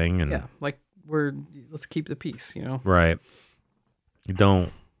respect thing. And like let's keep the peace, Right. You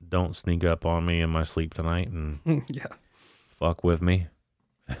don't sneak up on me in my sleep tonight and fuck with me.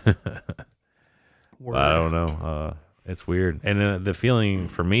 I don't know. It's weird, and the feeling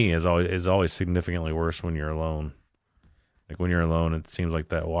for me is always significantly worse when you're alone. Like when you're alone, it seems like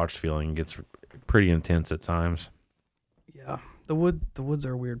that watched feeling gets pretty intense at times. Yeah, the woods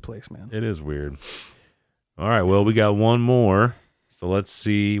are a weird place, man. It is weird. All right, well, we got one more, so let's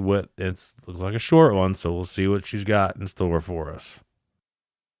see what looks like a short one. So we'll see what she's got in store for us.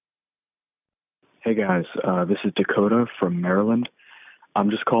 Hey guys, this is Dakota from Maryland. I'm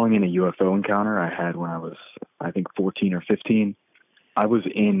just calling in a UFO encounter I had when I was, I think, 14 or 15. I was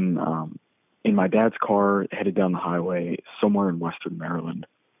in my dad's car headed down the highway somewhere in western Maryland,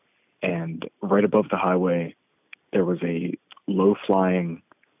 and right above the highway there was a low-flying,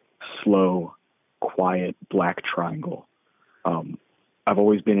 slow, quiet black triangle. I've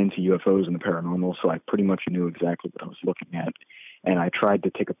always been into UFOs and the paranormal, so I pretty much knew exactly what I was looking at. And I tried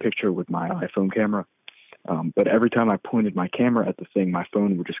to take a picture with my iPhone camera, but every time I pointed my camera at the thing, my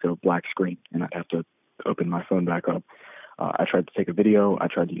phone would just go black screen, and I'd have to open my phone back up. I tried to take a video. I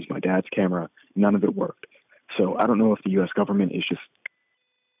tried to use my dad's camera. None of it worked. So I don't know if the U.S. government is just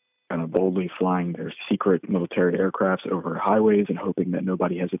kind of boldly flying their secret military aircrafts over highways and hoping that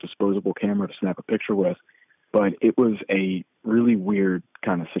nobody has a disposable camera to snap a picture with. But it was a really weird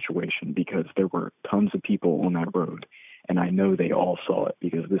kind of situation because there were tons of people on that road. And I know they all saw it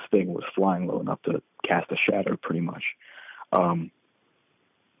because this thing was flying low enough to cast a shadow pretty much.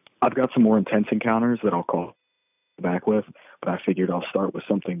 I've got some more intense encounters that I'll call back with, but I figured I'll start with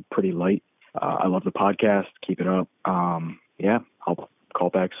something pretty light. I love the podcast. Keep it up. I'll call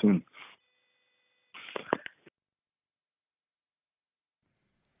back soon.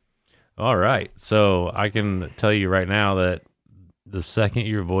 All right. So I can tell you right now that the second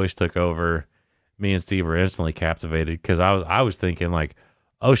your voice took over, me and Steve were instantly captivated because I was thinking like,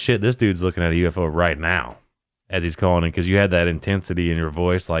 oh shit, this dude's looking at a UFO right now as he's calling it, because you had that intensity in your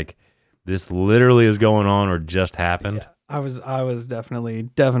voice, like this literally is going on or just happened. Yeah, I was definitely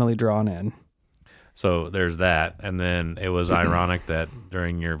drawn in. So there's that, and then it was ironic that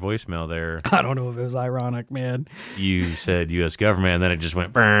during your voicemail there, I don't know if it was ironic, man. You said U.S. government, and then it just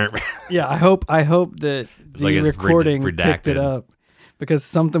went. Burn. Yeah, I hope that the like recording redacted. Picked it up because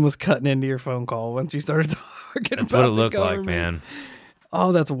something was cutting into your phone call once you started talking That's about what it looked government. like, man.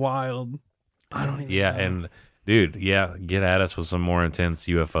 Oh, that's wild. I don't even know. And dude, get at us with some more intense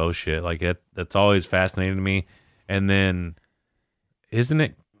UFO shit. Like that's always fascinating to me. And then, isn't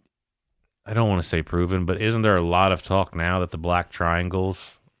it? I don't want to say proven, but isn't there a lot of talk now that the black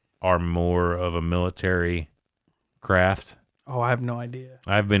triangles are more of a military craft? Oh, I have no idea.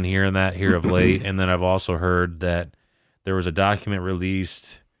 I've been hearing that here of late, and then I've also heard that there was a document released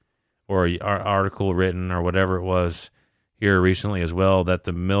or an article written or whatever it was here recently as well, that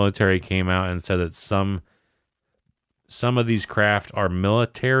the military came out and said that some of these craft are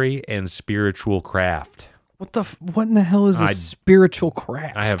military and spiritual craft. What in the hell is a spiritual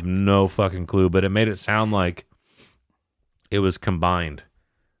craft? I have no fucking clue, but it made it sound like it was combined,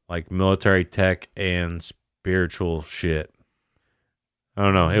 like military tech and spiritual shit. I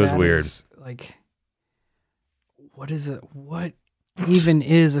don't know. It was weird. Like, what is it? What even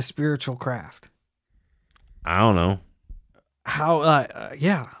is a spiritual craft? I don't know. How?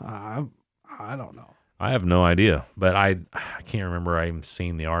 Yeah, I don't know. I have no idea, but I can't remember I even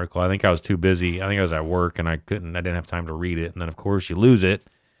seen the article. I think I was too busy. I think I was at work and I didn't have time to read it. And then of course you lose it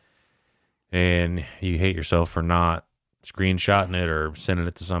and you hate yourself for not screenshotting it or sending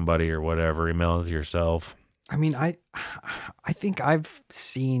it to somebody or whatever, email it to yourself. I mean, I think I've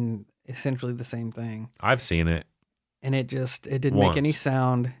seen essentially the same thing. I've seen it. And it didn't make any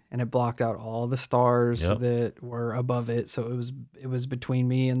sound, and it blocked out all the stars that were above it. So it was between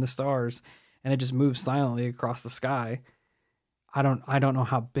me and the stars, and it just moved silently across the sky. I don't know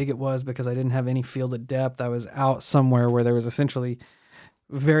how big it was because I didn't have any field of depth. I was out somewhere where there was essentially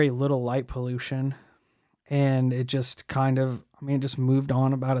very little light pollution, and it just it just moved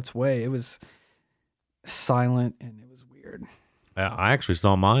on about its way. It was silent and it was weird. I actually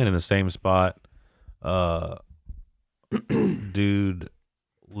saw mine in the same spot. Dude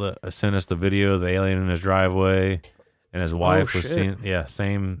sent us the video of the alien in his driveway, and his wife was seeing. Yeah,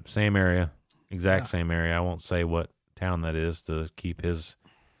 same area, same area. I won't say what town that is to keep his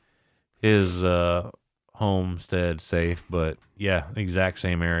homestead safe, but yeah, exact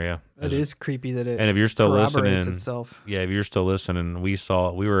same area. It is creepy that it. And if you're still listening, itself. Yeah, if you're still listening, we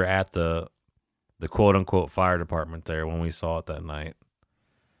were at the quote unquote fire department there when we saw it that night.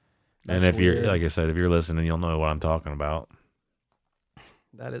 And if you're, like I said, if you're listening, you'll know what I'm talking about.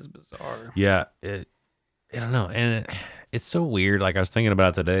 That is bizarre. Yeah, I don't know, and it's so weird. Like I was thinking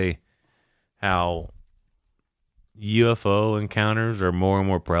about today, how UFO encounters are more and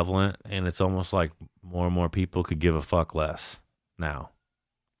more prevalent, and it's almost like more and more people could give a fuck less now.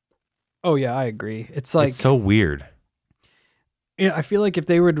 Oh yeah, I agree. It's like it's so weird. Yeah, I feel like if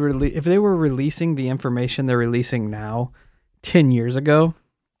they were releasing the information they're releasing now, 10 years ago,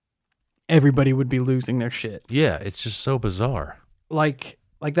 everybody would be losing their shit. Yeah, it's just so bizarre. Like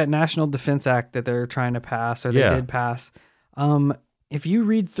that National Defense Act that they're trying to pass, or they did pass. If you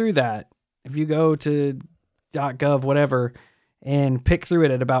read through that, if you go to .gov, whatever, and pick through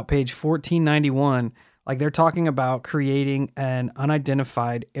it at about page 1491, like they're talking about creating an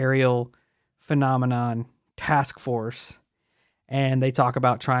unidentified aerial phenomenon task force. And they talk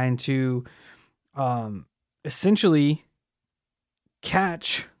about trying to essentially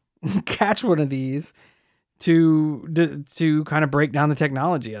catch one of these to kind of break down the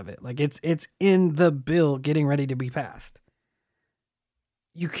technology of it. Like it's in the bill getting ready to be passed.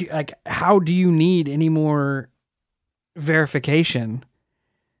 How do you need any more verification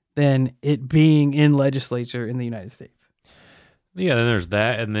than it being in legislature in the United States? Yeah, then there's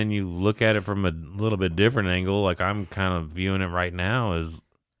that, and then you look at it from a little bit different angle. Like I'm kind of viewing it right now as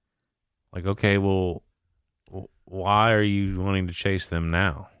like, okay, well, why are you wanting to chase them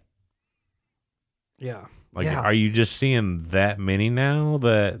now? Yeah. Like, are you just seeing that many now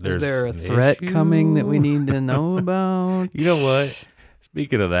that there's... Is there a threat coming that we need to know about? You know what?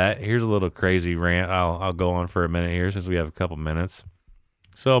 Speaking of that, here's a little crazy rant. I'll go on for a minute here since we have a couple minutes.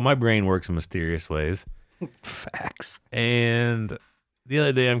 So my brain works in mysterious ways. Facts. And the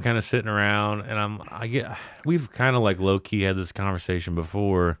other day I'm kind of sitting around and we've kind of like low key had this conversation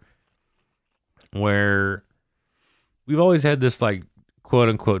before where we've always had this like quote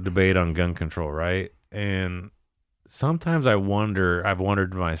unquote debate on gun control, right? And sometimes I've wondered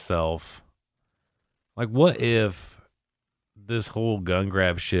to myself, like, what if this whole gun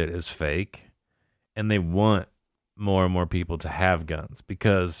grab shit is fake and they want more and more people to have guns?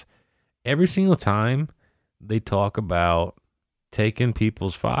 Because every single time they talk about taking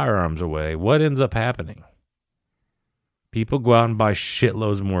people's firearms away, what ends up happening? People go out and buy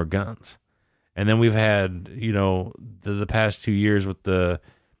shitloads more guns. And then we've had, the past 2 years with the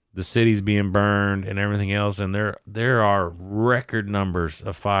cities being burned and everything else, and there are record numbers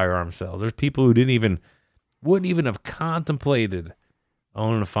of firearm sales. There's people who wouldn't even have contemplated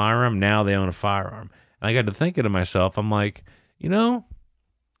owning a firearm. Now they own a firearm. And I got to thinking to myself, I'm like,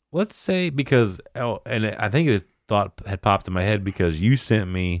 let's say, and I think the thought had popped in my head because you sent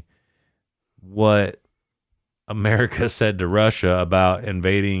me what America said to Russia about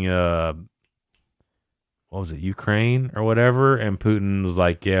invading, what was it, Ukraine or whatever, and Putin was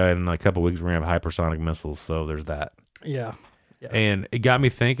like, yeah, in a couple of weeks we're gonna have hypersonic missiles, so there's that. Yeah. And it got me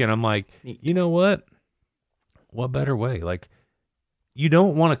thinking. I'm like, you know what? What better way? Like, you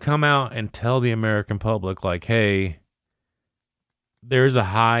don't want to come out and tell the American public, like, hey, there's a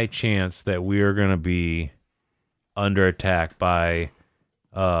high chance that we are gonna be under attack by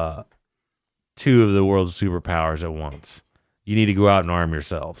two of the world's superpowers at once. You need to go out and arm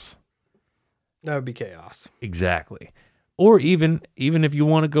yourselves. That would be chaos. Exactly. Or even if you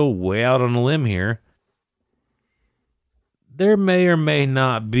want to go way out on a limb here, there may or may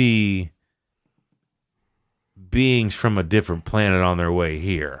not be beings from a different planet on their way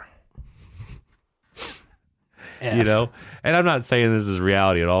here. You know? And I'm not saying this is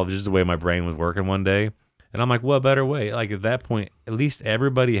reality at all, just the way my brain was working one day. And I'm like, what better way? Like, at that point, at least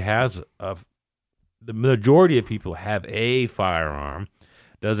everybody has the majority of people have a firearm.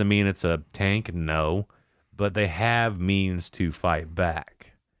 Doesn't mean it's a tank, no. But they have means to fight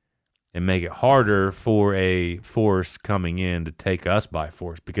back and make it harder for a force coming in to take us by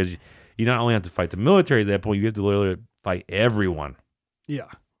force. Because you not only have to fight the military at that point, you have to literally fight everyone. Yeah.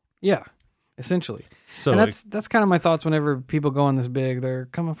 Yeah. Essentially. So and that's kind of my thoughts whenever people go on this big, they're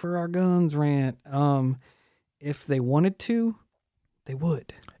coming for our guns rant. If they wanted to, they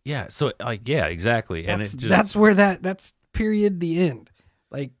would. Yeah. So like, yeah, exactly. And that's where that's period, the end.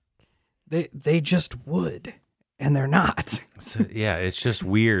 Like they just would, and they're not. So, yeah. It's just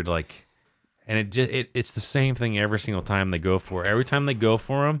weird. Like, and it's the same thing every single time they go for it. Every time they go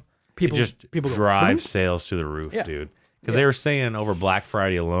for them, people drive sales to the roof, dude. Because they were saying over Black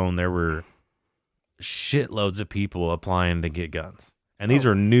Friday alone, there were shitloads of people applying to get guns. And these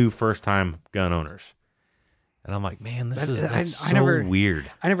are new first-time gun owners. And I'm like, man, that's so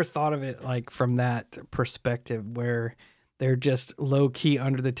weird. I never thought of it like from that perspective where they're just low-key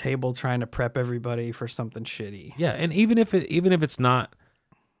under the table trying to prep everybody for something shitty. Yeah, and even if it's not,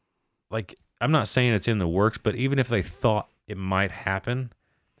 like, I'm not saying it's in the works, but even if they thought it might happen,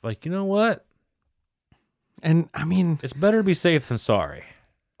 like, you know what? And I mean, it's better to be safe than sorry.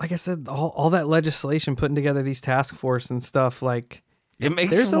 Like I said, all that legislation, putting together these task force and stuff, like,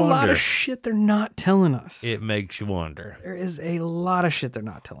 there's a lot of shit they're not telling us. It makes you wonder. There is a lot of shit they're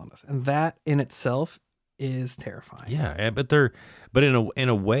not telling us, and that in itself is terrifying. Yeah, but in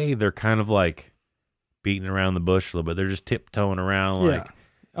a way they're kind of like beating around the bush a little bit. They're just tiptoeing around, like,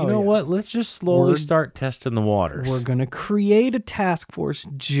 you know what? Let's just slowly start testing the waters. We're gonna create a task force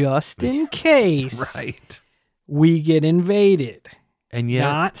just in case, right? We get invaded. And yet,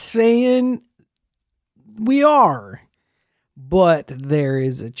 not saying we are, but there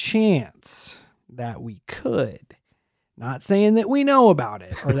is a chance that we could. Not saying that we know about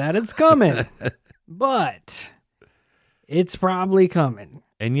it or that it's coming, but it's probably coming.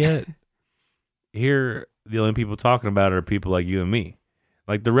 And yet, here, the only people talking about it are people like you and me.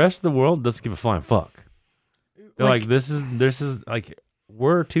 Like, the rest of the world doesn't give a flying fuck. They're like, this is like,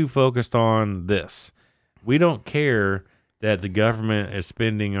 we're too focused on this. We don't care that the government is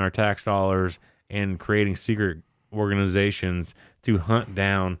spending our tax dollars and creating secret organizations to hunt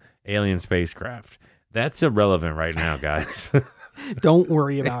down alien spacecraft. That's irrelevant right now, guys. Don't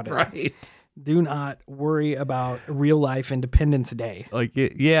worry about it. Right. Do not worry about real life Independence Day. Like,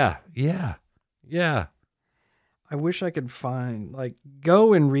 yeah. I wish I could find, like,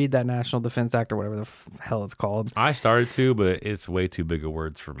 go and read that National Defense Act or whatever the hell it's called. I started to, but it's way too big of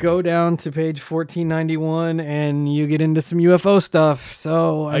words for me. Go down to page 1491 and you get into some UFO stuff.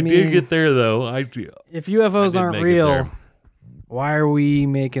 So, I mean, did get there, though. If UFOs aren't real, why are we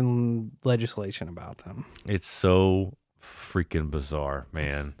making legislation about them? It's so freaking bizarre,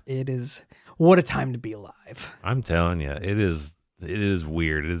 man. It is. What a time to be alive. I'm telling you, it is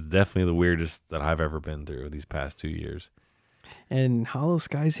weird. It is definitely the weirdest that I've ever been through these past 2 years. And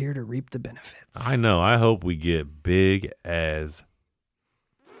Holosky's here to reap the benefits. I know. I hope we get big as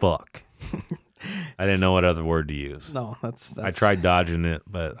fuck. I didn't know what other word to use. No, that's I tried dodging it,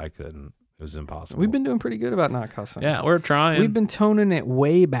 but I couldn't. It was impossible. We've been doing pretty good about not cussing. Yeah, we're trying. We've been toning it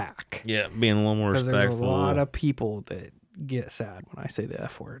way back. Yeah, being a little more respectful. There's a lot of people that get sad when I say the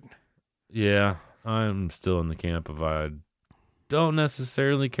F word. Yeah, I'm still in the camp of I don't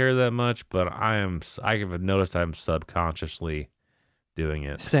necessarily care that much, but I have noticed I'm subconsciously doing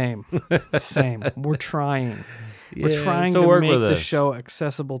it. Same. We're trying. Yeah, we're trying to make the show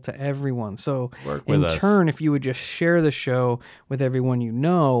accessible to everyone. So in turn, if you would just share the show with everyone you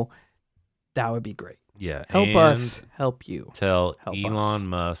know, that would be great. Yeah. Help us help you. Tell Elon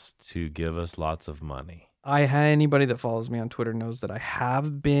Musk to give us lots of money. Anybody that follows me on Twitter knows that I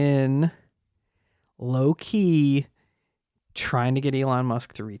have been low-key trying to get Elon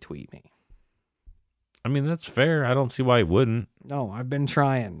Musk to retweet me. I mean, that's fair. I don't see why he wouldn't. No, I've been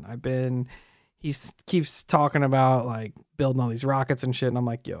trying. He keeps talking about like building all these rockets and shit. And I'm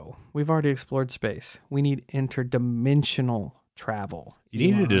like, yo, we've already explored space. We need interdimensional travel.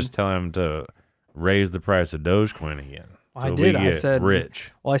 You need to just tell him to raise the price of Dogecoin again. Well, I did. I said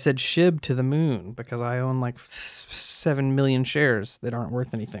rich. Well, I said shib to the moon because I own like 7 million shares that aren't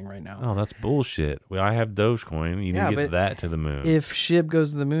worth anything right now. Oh, that's bullshit. Well, I have Dogecoin. You need to get that to the moon. If shib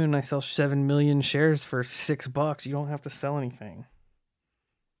goes to the moon and I sell 7 million shares for $6, you don't have to sell anything.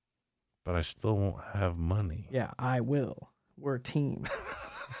 But I still won't have money. Yeah, I will. We're a team.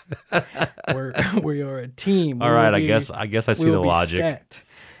 we are a team. All right, I guess I see the logic. Set.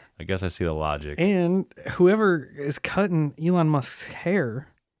 I guess I see the logic. And whoever is cutting Elon Musk's hair,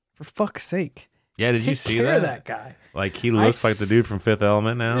 for fuck's sake. Yeah, did you see care of that guy? Like he looks like the dude from Fifth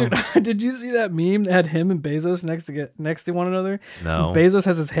Element now. Dude, did you see that meme that had him and Bezos next to one another? No. Bezos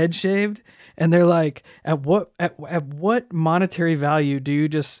has his head shaved, and they're like, at what monetary value do you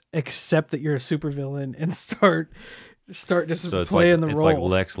just accept that you're a supervillain and start just playing the role? It's like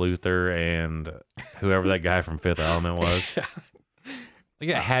Lex Luthor and whoever that guy from Fifth Element was. Yeah. Like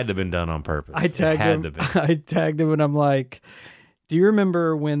it had to have been done on purpose. I tagged him and I'm like, do you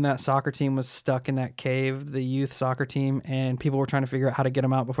remember when that soccer team was stuck in that cave, the youth soccer team, and people were trying to figure out how to get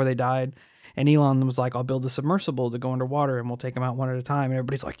them out before they died? And Elon was like, I'll build a submersible to go underwater and we'll take them out one at a time. And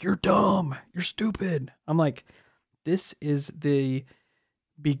everybody's like, you're dumb. You're stupid. I'm like, this is the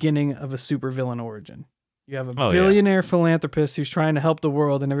beginning of a supervillain origin. You have a billionaire philanthropist who's trying to help the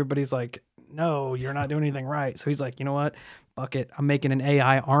world, and everybody's like, no, you're not doing anything right. So he's like, you know what? Fuck it. I'm making an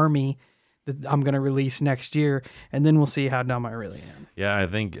AI army that I'm going to release next year, and then we'll see how dumb I really am. Yeah, I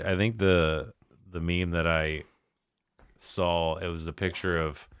think the meme that I saw, it was the picture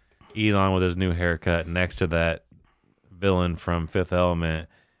of Elon with his new haircut next to that villain from Fifth Element,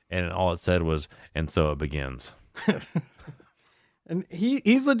 and all it said was, and so it begins. And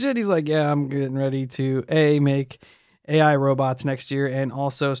he's legit. He's like, yeah, I'm getting ready to make AI robots next year and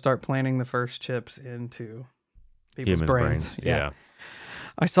also start planting the first chips into people's brains. Yeah.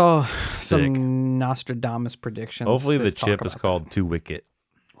 I saw some Nostradamus predictions. Hopefully the chip is called Too Wicked.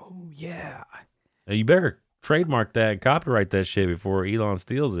 Oh, yeah. Now you better trademark that, copyright that shit before Elon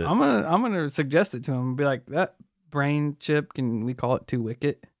steals it. I'm gonna suggest it to him. Be like, that brain chip, can we call it Too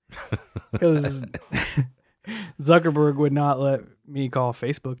Wicked? Because Zuckerberg would not let me call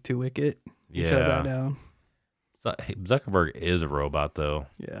Facebook Too Wicked. Shut that down. Zuckerberg is a robot, though.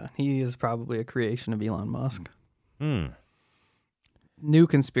 Yeah, he is probably a creation of Elon Musk. New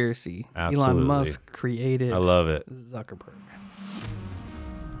conspiracy. Absolutely. Elon Musk created I love it. Zuckerberg.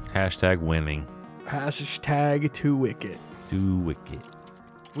 Hashtag winning. Hashtag Too Wicked. Too Wicked.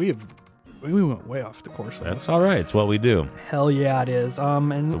 We went way off the course. That's all right. It's what we do. Hell yeah, it is.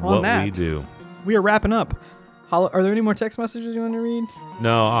 And it's on that, we do. We are wrapping up. Are there any more text messages you want to read?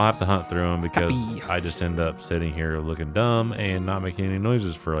 No, I'll have to hunt through them because I just end up sitting here looking dumb and not making any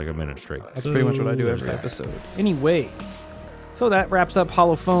noises for like a minute straight. That's pretty much what I do every episode. Anyway, so that wraps up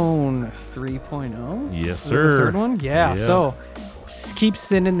Holophone 3.0. Yes, sir. The third one? Yeah. So keep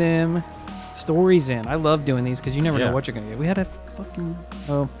sending them stories in. I love doing these because you never know what you're going to get. We had a fucking...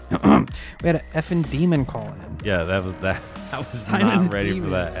 we had an effing demon call in. Yeah, I was not ready for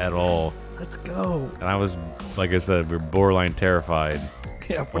that at all. Let's go. And I was, like I said, we were borderline terrified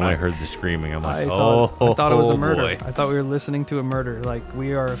when I heard the screaming. I'm like, I thought it was a murder. Boy. I thought we were listening to a murder. Like,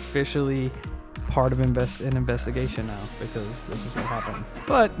 we are officially part of an investigation now because this is what happened.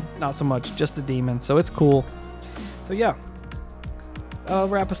 But not so much, just the demon. So it's cool. So yeah,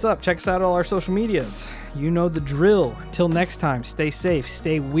 wrap us up. Check us out all our social medias. You know the drill. Until next time, stay safe,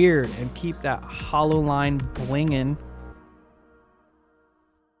 stay weird, and keep that hollow line blinging.